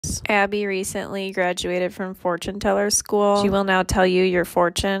dreams. Abby recently graduated from fortune teller school. She will now tell you your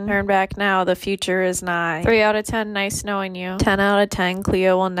fortune. Turn back now, the future is nigh. 3 out of 10, nice knowing you. 10 out of 10,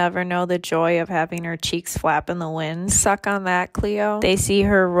 Cleo will never know the joy of having her cheeks flap in the wind. Suck on that, Cleo. They see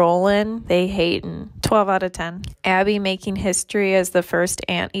her rolling, they hatin'. 12 out of 10. Abby making history as the first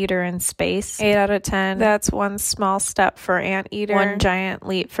anteater in space. 8 out of 10. That's one small step for anteater, one giant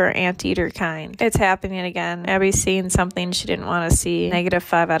leap for anteater kind. It's happening again. Abby's seeing something she didn't want to see. Negative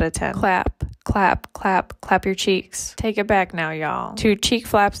 5 out of 10. Clap, clap, clap, clap your cheeks. Take it back now, y'all. 2 cheek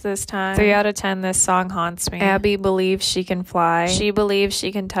flaps this time. 3 out of 10, this song haunts me. Abby believes she can fly. She believes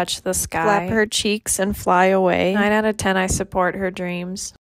she can touch the sky. Flap her cheeks and fly away. 9 out of 10, I support her dreams.